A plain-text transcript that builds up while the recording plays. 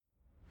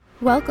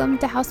Welcome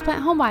to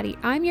Houseplant Homebody.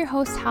 I'm your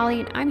host, Holly,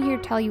 and I'm here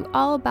to tell you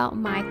all about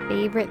my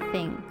favorite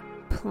thing,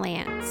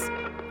 plants.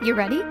 You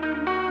ready?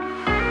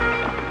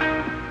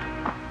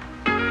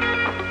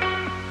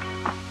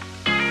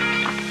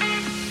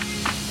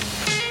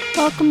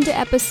 Welcome to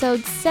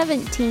episode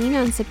 17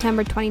 on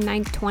September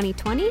 29th,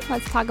 2020.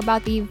 Let's talk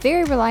about the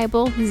very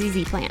reliable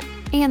ZZ plant.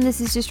 And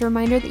this is just a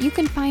reminder that you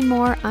can find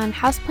more on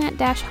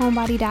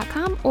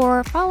houseplant-homebody.com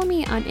or follow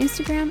me on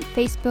Instagram,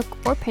 Facebook,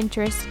 or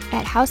Pinterest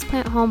at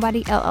Houseplant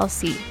Homebody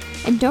LLC.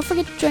 And don't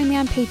forget to join me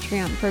on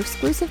Patreon for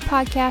exclusive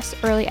podcasts,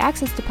 early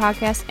access to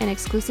podcasts, and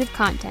exclusive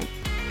content.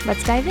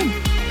 Let's dive in.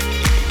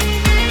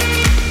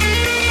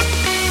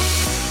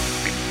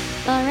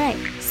 All right,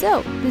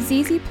 so the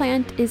ZZ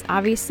plant is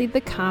obviously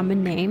the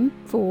common name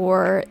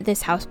for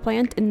this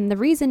houseplant, and the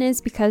reason is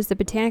because the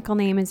botanical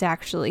name is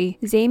actually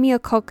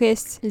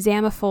Zamiococcus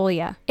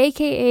zamiifolia,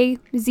 aka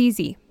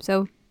ZZ,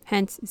 so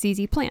hence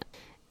ZZ plant.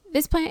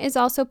 This plant is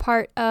also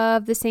part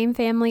of the same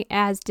family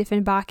as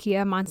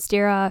Dieffenbachia,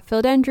 Monstera,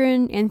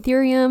 Philodendron,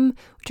 Anthurium,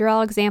 which are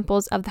all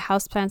examples of the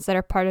houseplants that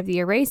are part of the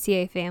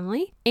Araceae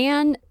family.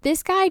 And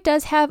this guy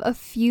does have a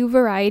few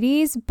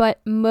varieties,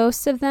 but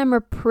most of them are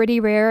pretty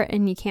rare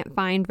and you can't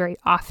find very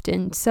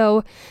often.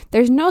 So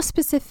there's no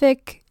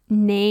specific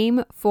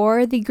name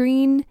for the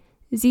green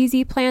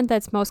ZZ plant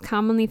that's most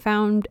commonly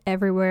found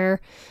everywhere,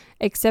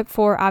 except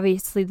for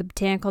obviously the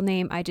botanical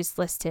name I just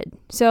listed.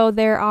 So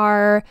there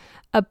are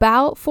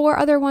about 4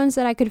 other ones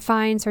that I could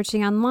find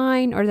searching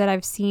online or that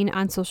I've seen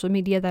on social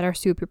media that are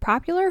super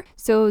popular.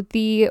 So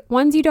the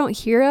ones you don't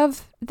hear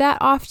of that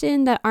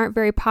often that aren't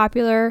very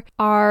popular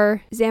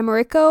are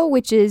Zamorico,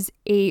 which is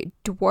a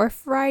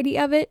dwarf variety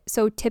of it.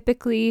 So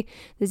typically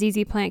the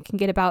ZZ plant can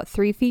get about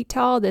 3 feet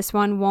tall. This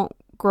one won't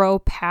grow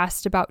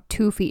past about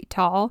 2 feet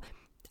tall.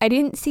 I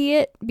didn't see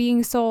it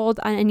being sold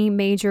on any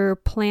major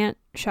plant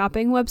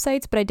shopping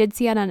websites, but I did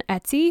see it on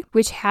Etsy,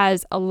 which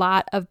has a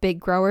lot of big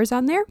growers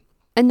on there.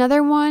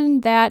 Another one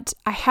that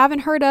I haven't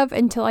heard of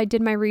until I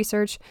did my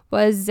research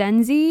was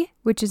Zenzi,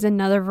 which is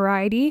another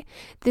variety.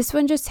 This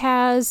one just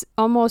has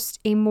almost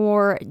a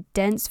more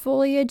dense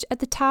foliage at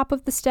the top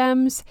of the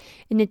stems,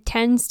 and it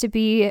tends to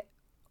be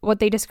what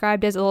they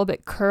described as a little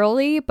bit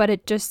curly, but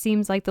it just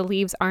seems like the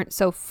leaves aren't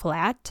so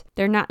flat.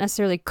 They're not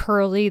necessarily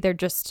curly, they're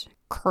just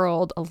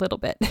curled a little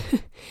bit.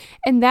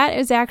 And that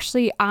is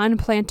actually on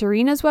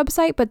Plantarina's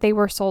website, but they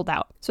were sold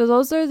out. So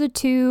those are the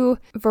 2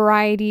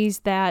 varieties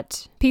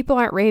that people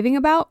aren't raving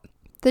about.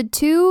 The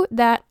 2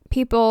 that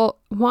people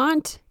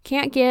want,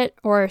 can't get,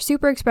 or are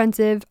super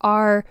expensive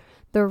are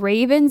the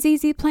Raven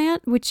ZZ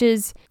plant, which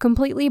is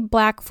completely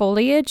black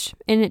foliage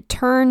and it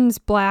turns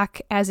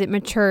black as it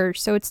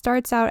matures. So it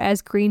starts out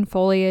as green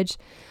foliage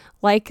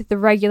like the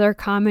regular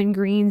common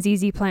green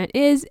ZZ plant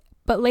is,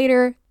 but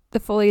later the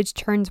foliage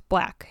turns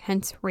black,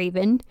 hence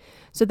Raven.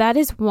 So that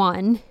is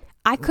one.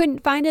 I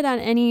couldn't find it on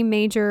any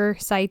major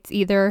sites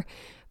either,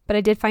 but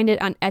I did find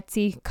it on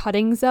Etsy,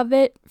 cuttings of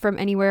it from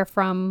anywhere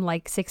from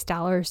like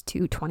 $6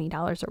 to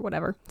 $20 or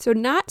whatever. So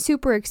not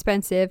super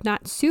expensive,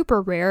 not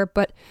super rare,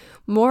 but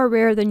more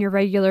rare than your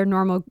regular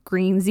normal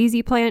green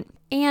ZZ plant.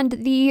 And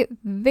the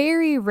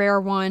very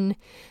rare one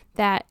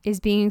that is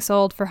being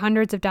sold for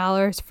hundreds of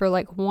dollars for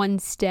like one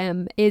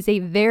stem is a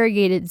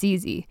variegated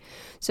ZZ.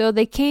 So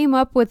they came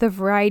up with a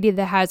variety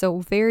that has a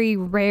very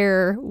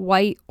rare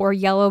white or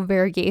yellow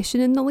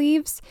variegation in the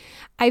leaves.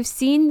 I've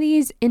seen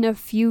these in a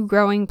few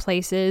growing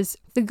places.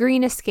 The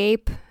Green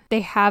Escape,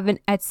 they have an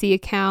Etsy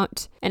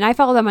account and I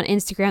follow them on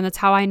Instagram. That's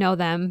how I know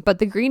them. But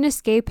the Green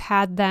Escape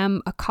had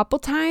them a couple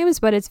times,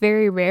 but it's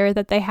very rare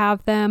that they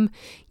have them.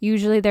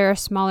 Usually they're a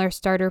smaller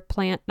starter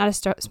plant, not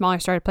a smaller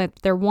starter plant,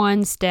 but they're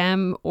one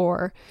stem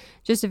or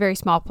just a very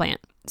small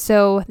plant.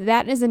 So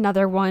that is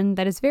another one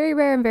that is very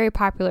rare and very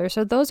popular.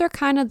 So those are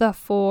kind of the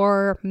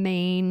 4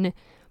 main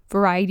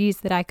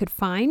varieties that I could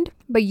find,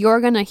 but you're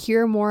going to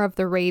hear more of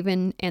the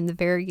Raven and the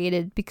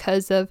variegated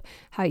because of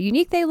how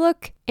unique they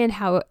look and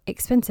how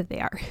expensive they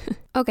are.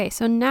 Okay,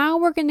 so now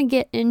we're going to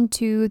get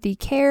into the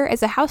care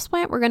as a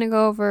houseplant. We're going to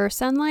go over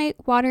sunlight,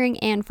 watering,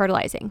 and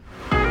fertilizing.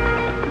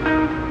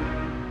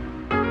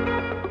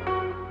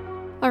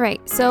 All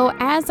right, so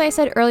as I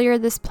said earlier,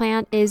 this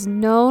plant is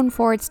known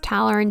for its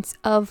tolerance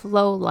of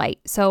low light.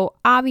 So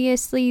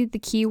obviously the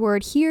key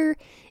word here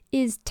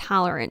is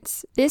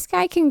tolerance. This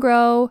guy can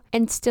grow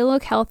and still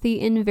look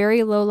healthy in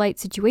very low light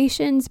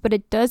situations, but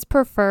it does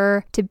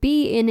prefer to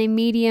be in a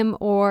medium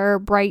or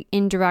bright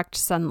indirect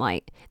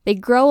sunlight. They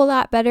grow a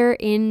lot better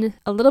in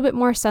a little bit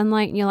more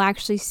sunlight and you'll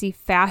actually see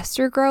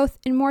faster growth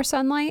in more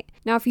sunlight.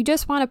 Now, if you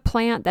just want a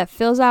plant that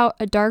fills out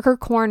a darker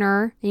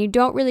corner and you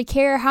don't really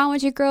care how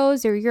much it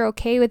grows or you're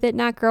okay with it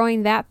not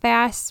growing that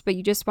fast, but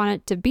you just want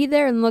it to be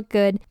there and look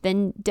good,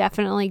 then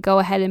definitely go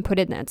ahead and put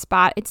it in that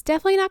spot. It's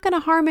definitely not going to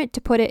harm it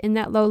to put it in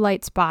that low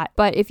light spot.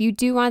 But if you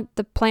do want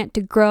the plant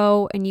to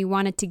grow and you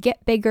want it to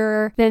get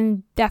bigger,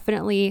 then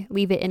definitely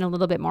leave it in a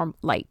little bit more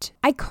light.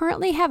 I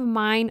currently have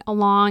mine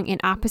along an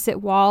opposite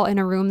wall in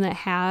a room that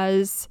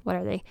has,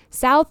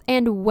 south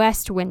and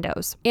west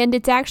windows. And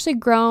it's actually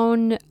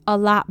grown a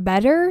lot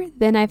better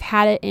than I've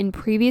had it in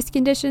previous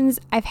conditions.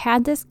 I've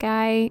had this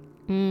guy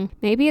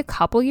maybe a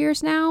couple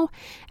years now,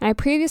 and I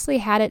previously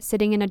had it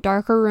sitting in a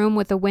darker room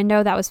with a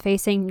window that was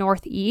facing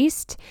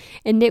northeast,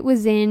 and it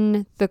was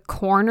in the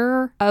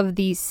corner of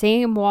the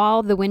same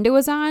wall the window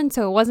was on,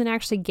 so it wasn't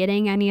actually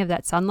getting any of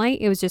that sunlight.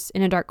 It was just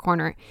in a dark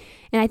corner.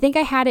 And I think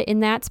I had it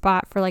in that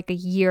spot for like a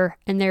year,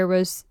 and there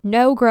was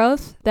no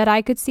growth that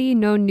I could see,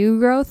 no new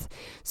growth.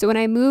 So when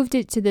I moved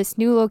it to this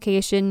new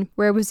location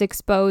where it was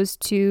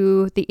exposed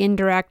to the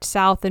indirect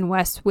south and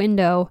west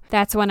window,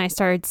 that's when I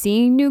started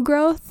seeing new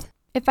growth.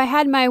 If I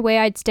had my way,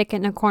 I'd stick it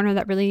in a corner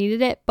that really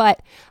needed it,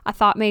 but I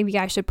thought maybe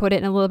I should put it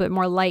in a little bit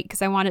more light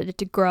because I wanted it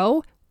to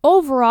grow.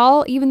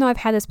 Overall, even though I've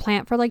had this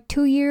plant for like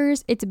 2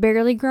 years, it's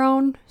barely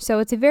grown, so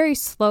it's a very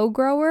slow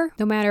grower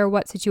no matter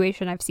what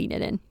situation I've seen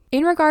it in.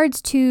 In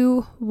regards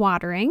to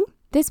watering,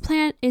 this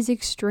plant is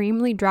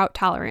extremely drought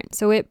tolerant,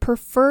 so it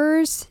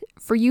prefers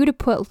for you to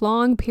put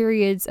long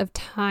periods of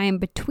time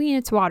between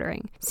its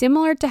watering.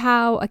 Similar to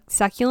how a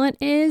succulent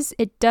is,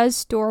 it does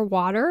store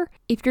water.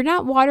 If you're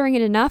not watering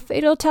it enough,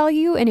 it'll tell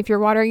you, and if you're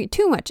watering it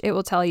too much, it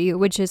will tell you,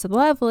 which is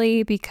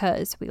lovely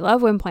because we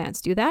love when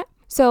plants do that.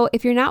 So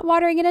if you're not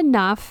watering it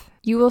enough,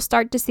 you will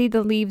start to see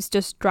the leaves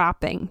just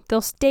dropping.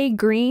 They'll stay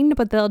green,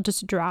 but they'll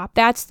just drop.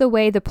 That's the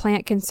way the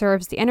plant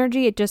conserves the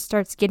energy. It just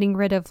starts getting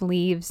rid of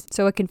leaves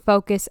so it can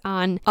focus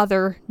on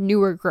other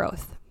newer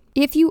growth.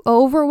 If you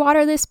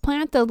overwater this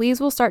plant, the leaves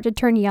will start to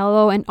turn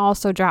yellow and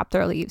also drop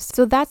their leaves.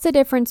 So that's the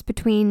difference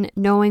between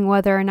knowing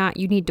whether or not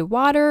you need to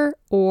water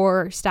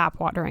or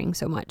stop watering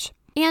so much.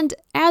 And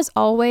as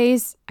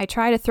always, I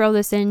try to throw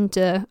this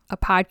into a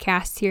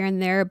podcast here and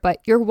there, but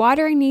your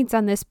watering needs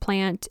on this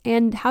plant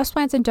and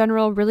houseplants in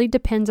general really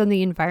depends on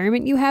the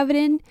environment you have it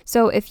in.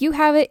 So if you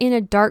have it in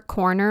a dark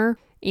corner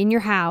in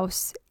your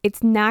house,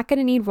 it's not going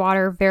to need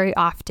water very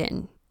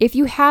often. If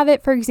you have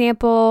it, for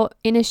example,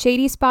 in a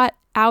shady spot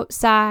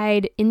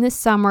outside in the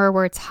summer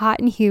where it's hot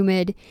and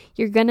humid,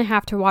 you're going to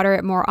have to water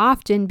it more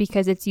often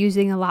because it's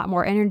using a lot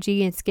more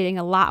energy and it's getting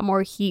a lot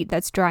more heat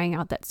that's drying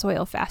out that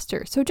soil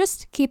faster. So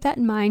just keep that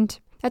in mind.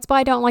 That's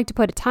why I don't like to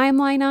put a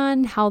timeline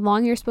on how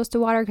long you're supposed to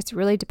water because it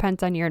really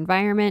depends on your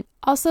environment.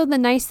 Also, the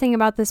nice thing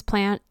about this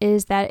plant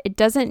is that it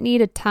doesn't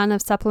need a ton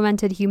of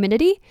supplemented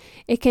humidity.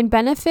 It can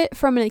benefit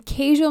from an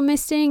occasional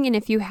misting, and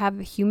if you have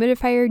a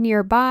humidifier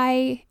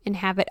nearby and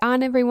have it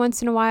on every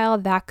once in a while,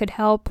 that could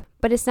help.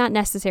 But it's not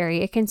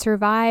necessary. It can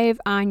survive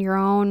on your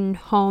own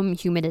home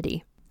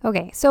humidity.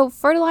 Okay, so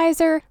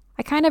fertilizer,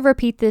 I kind of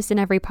repeat this in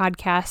every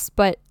podcast,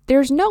 but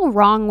there's no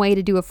wrong way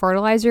to do a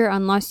fertilizer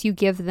unless you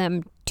give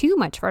them too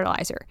much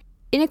fertilizer.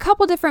 In a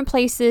couple different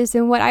places,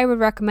 and what I would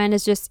recommend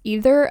is just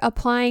either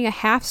applying a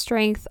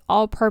half-strength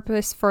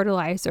all-purpose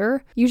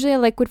fertilizer, usually a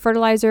liquid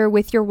fertilizer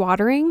with your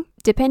watering.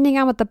 Depending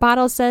on what the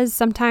bottle says,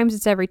 sometimes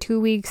it's every 2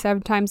 weeks,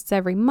 sometimes it's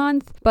every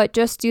month, but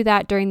just do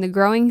that during the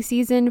growing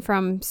season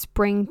from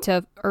spring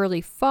to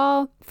early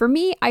fall. For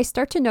me, I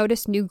start to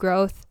notice new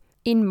growth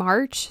in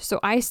March, so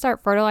I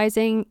start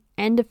fertilizing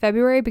end of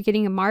February,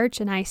 beginning of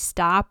March, and I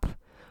stop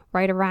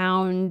right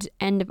around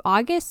end of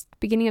August,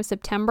 beginning of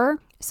September.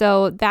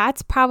 So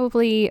that's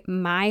probably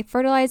my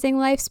fertilizing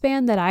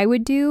lifespan that I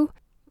would do.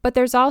 But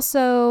there's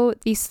also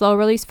the slow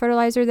release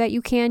fertilizer that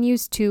you can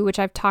use too, which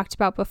I've talked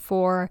about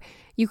before.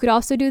 You could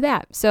also do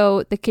that.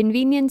 So the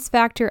convenience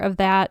factor of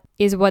that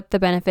is what the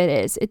benefit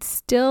is. It's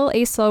still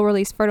a slow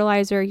release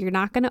fertilizer. You're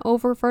not going to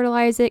over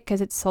fertilize it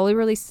because it slowly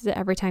releases it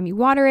every time you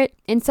water it.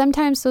 And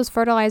sometimes those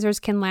fertilizers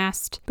can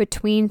last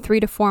between 3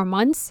 to 4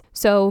 months.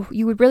 So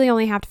you would really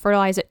only have to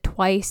fertilize it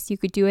twice. You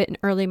could do it in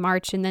early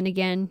March and then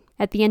again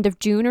at the end of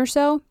June or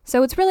so.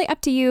 So it's really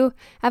up to you.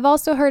 I've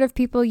also heard of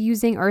people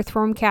using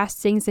earthworm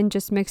castings and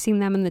just mixing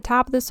them in the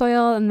top of the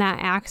soil, and that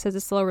acts as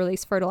a slow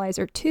release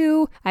fertilizer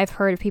too. I've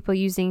heard of people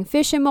using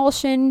fish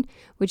emulsion,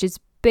 which is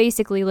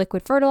basically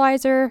liquid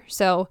fertilizer.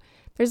 So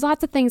there's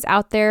lots of things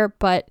out there,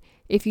 but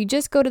if you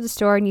just go to the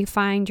store and you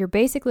find your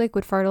basic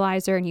liquid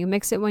fertilizer and you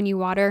mix it when you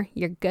water,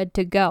 you're good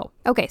to go.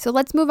 Okay, so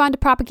let's move on to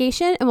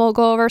propagation and we'll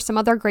go over some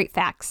other great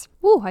facts.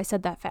 Woo, I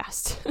said that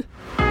fast.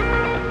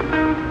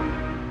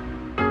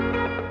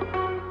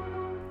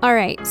 All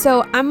right,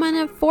 so I'm going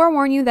to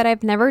forewarn you that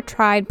I've never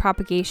tried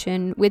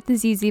propagation with the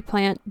ZZ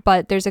plant,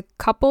 but there's a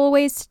couple of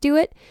ways to do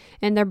it,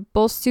 and they're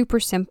both super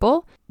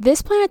simple.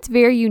 This plant's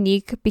very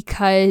unique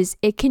because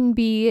it can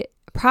be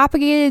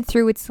propagated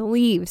through its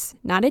leaves,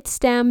 not its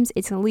stems,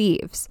 its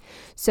leaves.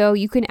 So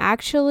you can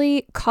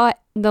actually cut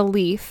the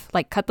leaf,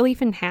 like cut the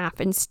leaf in half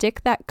and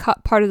stick that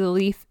cut part of the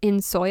leaf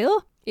in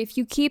soil. if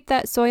you keep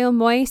that soil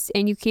moist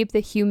and you keep the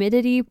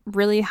humidity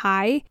really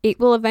high, it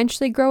will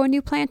eventually grow a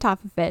new plant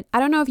off of it. I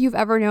don't know if you've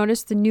ever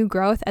noticed the new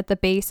growth at the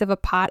base of a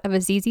pot of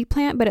a ZZ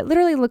plant, but it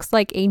literally looks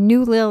like a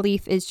new little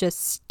leaf is just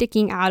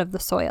sticking out of the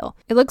soil.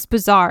 It looks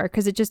bizarre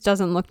because it just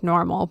doesn't look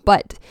normal,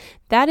 but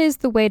that is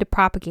the way to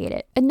propagate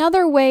it.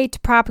 Another way to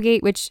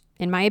propagate, which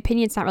in my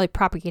opinion, it's not really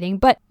propagating,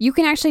 but you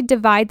can actually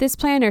divide this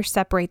plant or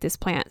separate this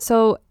plant.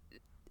 So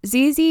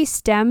ZZ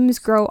stems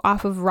grow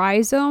off of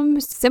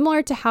rhizomes,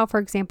 similar to how, for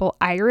example,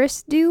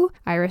 iris do.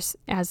 Iris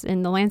as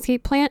in the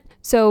landscape plant.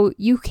 So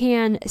you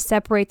can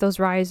separate those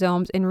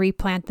rhizomes and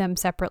replant them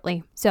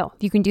separately. So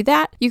you can do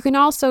that. You can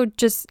also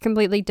just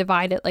completely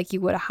divide it like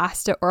you would a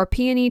hosta or a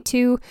peony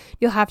too.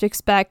 You'll have to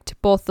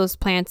expect both those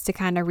plants to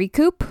kind of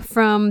recoup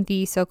from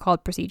the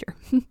so-called procedure.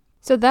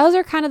 So those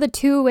are kind of the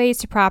two ways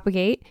to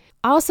propagate.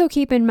 Also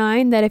keep in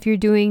mind that if you're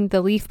doing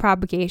the leaf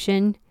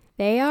propagation,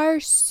 they are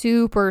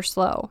super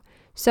slow.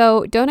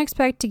 So don't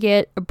expect to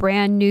get a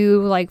brand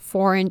new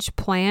 4-inch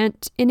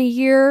plant in a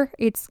year.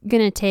 It's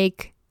going to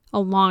take a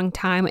long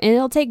time and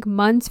it'll take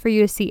months for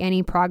you to see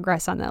any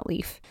progress on that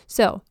leaf.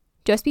 So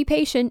just be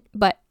patient,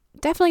 but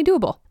definitely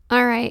doable.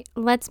 All right,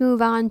 let's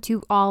move on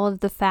to all of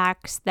the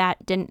facts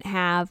that didn't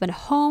have a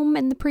home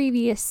in the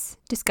previous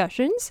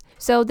discussions.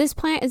 So this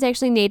plant is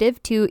actually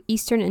native to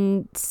eastern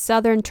and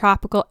southern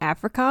tropical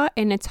Africa,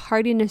 and its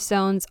hardiness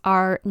zones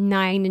are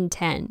 9 and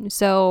 10.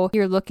 So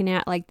you're looking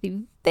at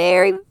the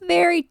very,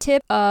 very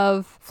tip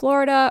of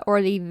Florida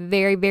or the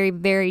very, very,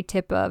 very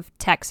tip of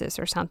Texas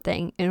or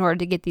something in order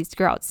to get these to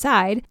grow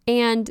outside.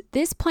 And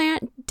this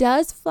plant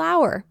does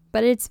flower,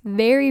 but it's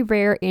very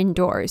rare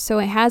indoors. So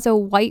it has a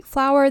white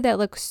flower that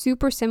looks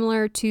super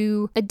similar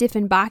to a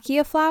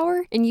Dieffenbachia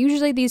flower. And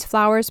usually these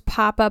flowers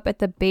pop up at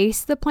the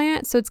base of the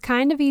plant. So it's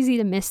kind of easy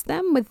to miss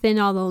them within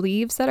all the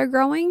leaves that are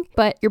growing.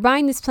 But you're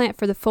buying this plant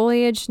for the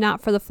foliage,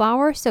 not for the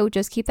flower. So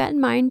just keep that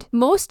in mind.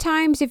 Most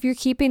times if you're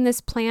keeping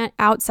this plant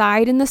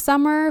outside in the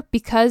summer,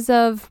 because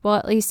of, well,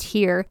 at least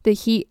here, the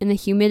heat and the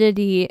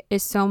humidity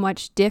is so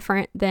much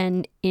different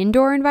than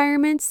indoor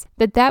environments,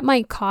 that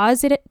might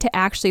cause it to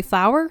actually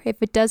flower.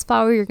 If it does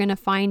flower, you're going to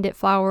find it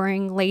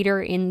flowering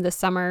later in the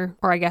summer,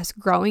 or I guess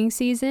growing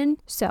season.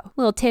 So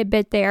little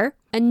tidbit there.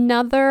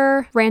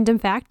 Another random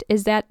fact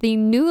is that the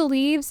new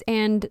leaves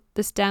and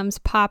the stems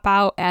pop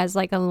out as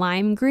a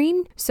lime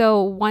green.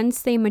 So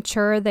once they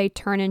mature, they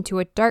turn into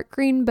a dark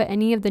green, but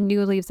any of the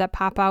new leaves that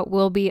pop out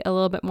will be a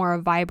little bit more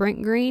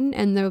vibrant green,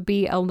 and they'll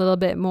be a little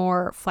bit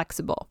more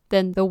flexible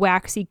than the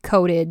waxy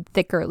coated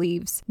thicker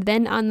leaves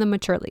than on the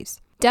mature leaves.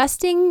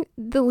 Dusting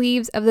the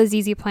leaves of the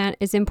ZZ plant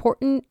is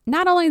important,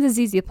 not only the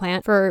ZZ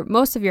plant, for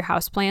most of your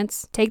house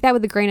plants. Take that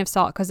with a grain of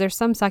salt because there's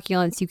some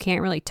succulents you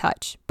can't really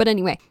touch. But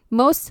anyway,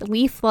 most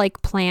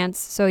leaf-like plants,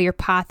 so your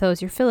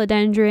pothos, your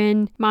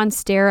philodendron,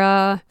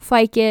 monstera,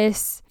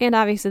 ficus, and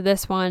obviously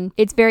this one,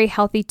 it's very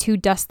healthy to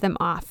dust them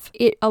off.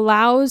 It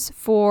allows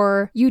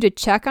for you to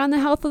check on the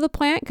health of the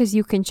plant because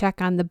you can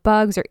check on the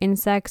bugs or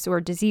insects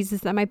or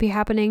diseases that might be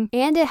happening,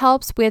 and it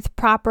helps with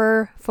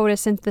proper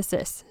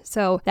photosynthesis.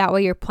 So that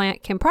way your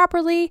plant can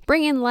properly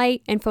bring in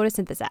light and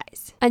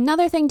photosynthesize.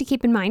 Another thing to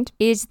keep in mind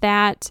is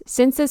that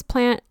since this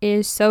plant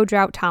is so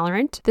drought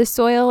tolerant, the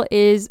soil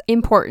is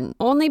important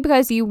only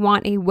because you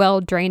want a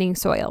well-draining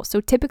soil. So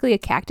typically a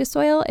cactus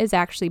soil is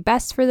actually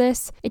best for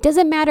this. It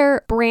doesn't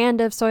matter brand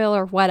of soil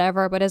or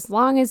whatever, but as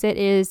long as it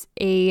is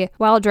a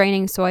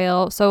well-draining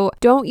soil. So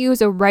don't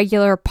use a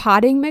regular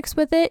potting mix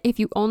with it. If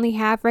you only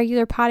have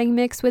regular potting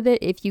mix with it,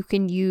 if you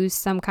can use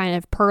some kind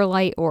of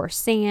perlite or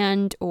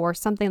sand or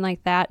something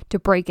like that to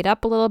break it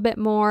up a little bit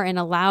more and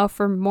allow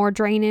for more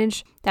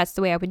drainage, that's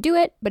the way I would do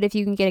it. But if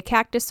you can get a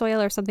cactus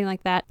soil or something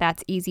like that,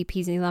 that's easy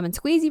peasy lemon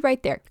squeezy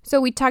right there. So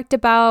we talked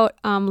about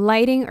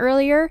lighting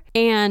earlier,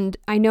 and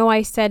I know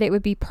I said it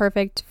would be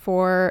perfect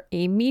for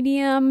a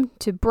medium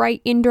to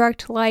bright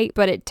indirect light,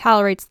 but it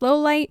tolerates low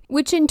light,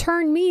 which in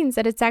turn means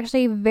that it's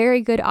actually a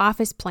very good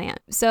office plant.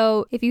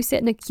 So if you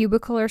sit in a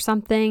cubicle or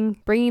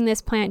something, bringing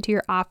this plant to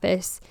your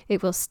office,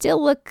 it will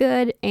still look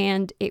good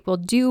and it will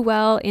do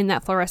well in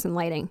that fluorescent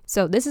lighting.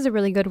 So this is a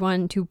really good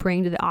one to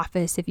bring to the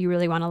office if you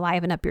really want to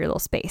liven up your little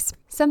space.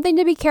 Something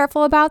to be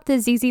careful about, the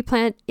ZZ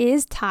plant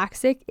is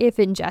toxic if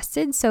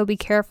ingested, so be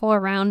careful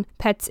around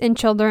pets and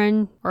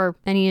children or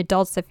any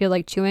adults that feel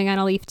like chewing on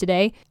a leaf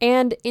today.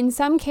 And in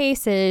some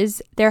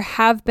cases, there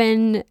have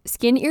been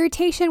skin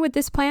irritation with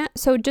this plant,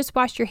 so just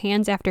wash your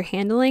hands after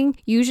handling.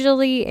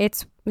 Usually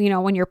it's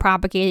when you're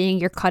propagating,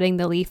 you're cutting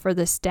the leaf or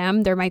the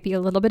stem, there might be a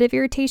little bit of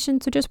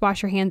irritation. So just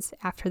wash your hands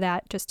after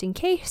that, just in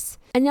case.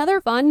 Another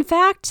fun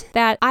fact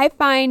that I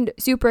find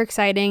super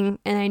exciting,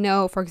 and I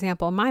know, for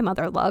example, my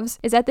mother loves,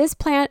 is that this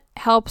plant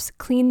helps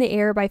clean the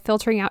air by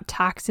filtering out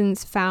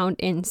toxins found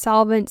in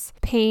solvents,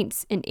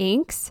 paints, and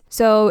inks.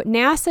 So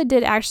NASA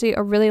did actually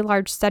a really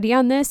large study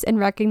on this and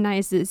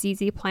recognized the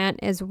ZZ plant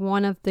as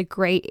one of the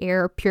great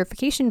air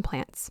purification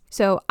plants.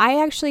 So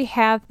I actually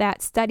have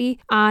that study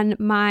on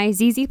my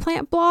ZZ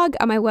plant blog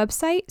on my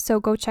website, so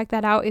go check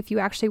that out if you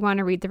actually want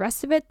to read the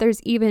rest of it.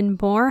 There's even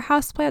more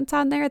houseplants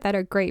on there that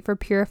are great for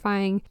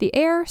purifying the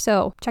air,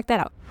 so check that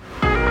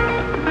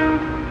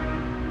out.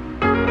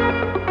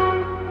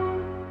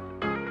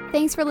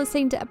 Thanks for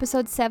listening to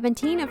episode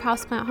 17 of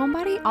Houseplant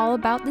Homebody, all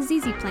about the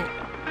ZZ plant.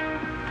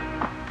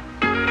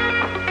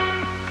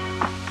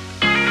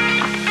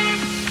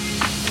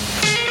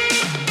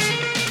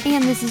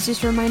 And this is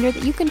just a reminder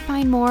that you can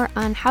find more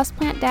on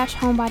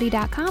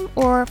houseplant-homebody.com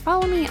or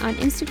follow me on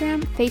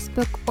Instagram,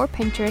 Facebook, or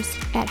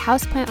Pinterest at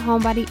Houseplant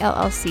Homebody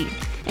LLC.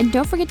 And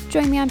don't forget to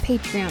join me on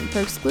Patreon for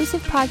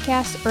exclusive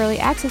podcasts, early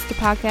access to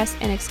podcasts,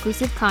 and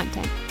exclusive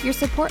content. Your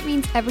support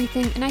means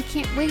everything, and I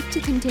can't wait to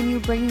continue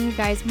bringing you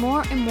guys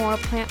more and more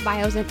plant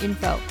bios and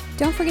info.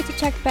 Don't forget to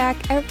check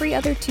back every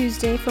other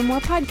Tuesday for more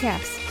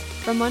podcasts.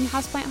 From one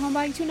houseplant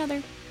homebody to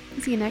another.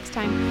 See you next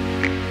time.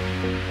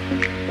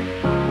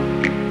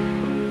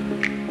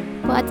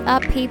 What's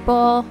up,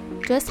 people?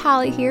 Just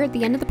Holly here at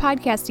the end of the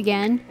podcast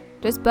again.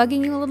 Just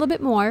bugging you a little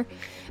bit more.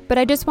 But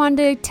I just wanted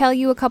to tell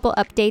you a couple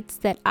updates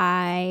that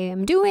I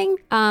am doing.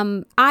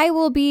 I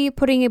will be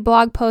putting a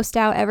blog post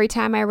out every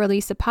time I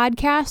release a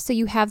podcast, so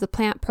you have the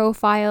plant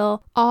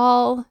profile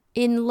all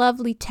in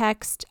lovely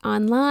text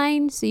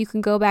online, so you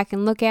can go back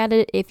and look at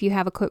it if you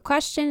have a quick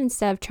question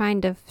instead of trying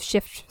to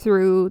shift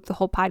through the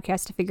whole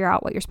podcast to figure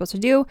out what you're supposed to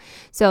do.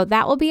 So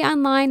that will be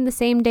online the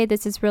same day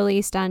this is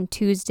released, on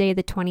Tuesday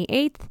the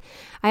 28th.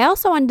 I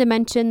also wanted to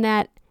mention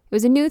that it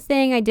was a new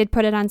thing. I did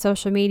put it on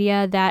social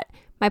media that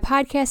my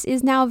podcast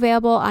is now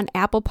available on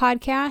Apple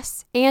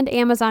Podcasts and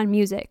Amazon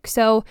Music.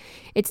 So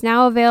it's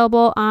now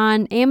available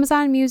on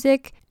Amazon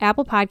Music,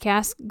 Apple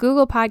Podcasts,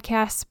 Google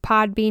Podcasts,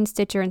 Podbean,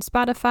 Stitcher, and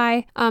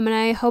Spotify. And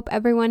I hope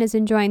everyone is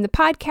enjoying the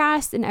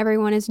podcast and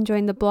everyone is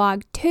enjoying the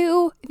blog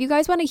too. If you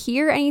guys want to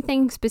hear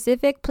anything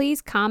specific,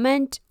 please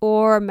comment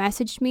or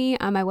message me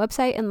on my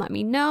website and let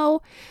me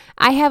know.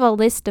 I have a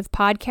list of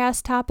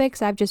podcast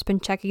topics. I've just been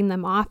checking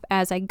them off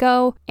as I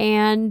go,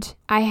 and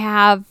I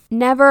have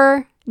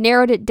never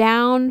narrowed it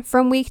down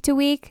from week to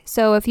week.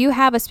 So if you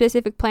have a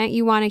specific plant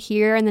you want to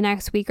hear in the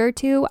next week or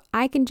two,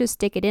 I can just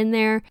stick it in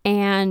there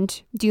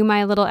and do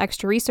my little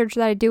extra research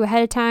that I do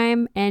ahead of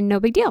time, and no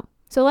big deal.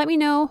 So let me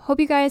know.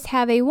 Hope you guys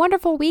have a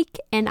wonderful week,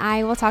 and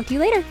I will talk to you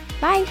later.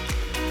 Bye.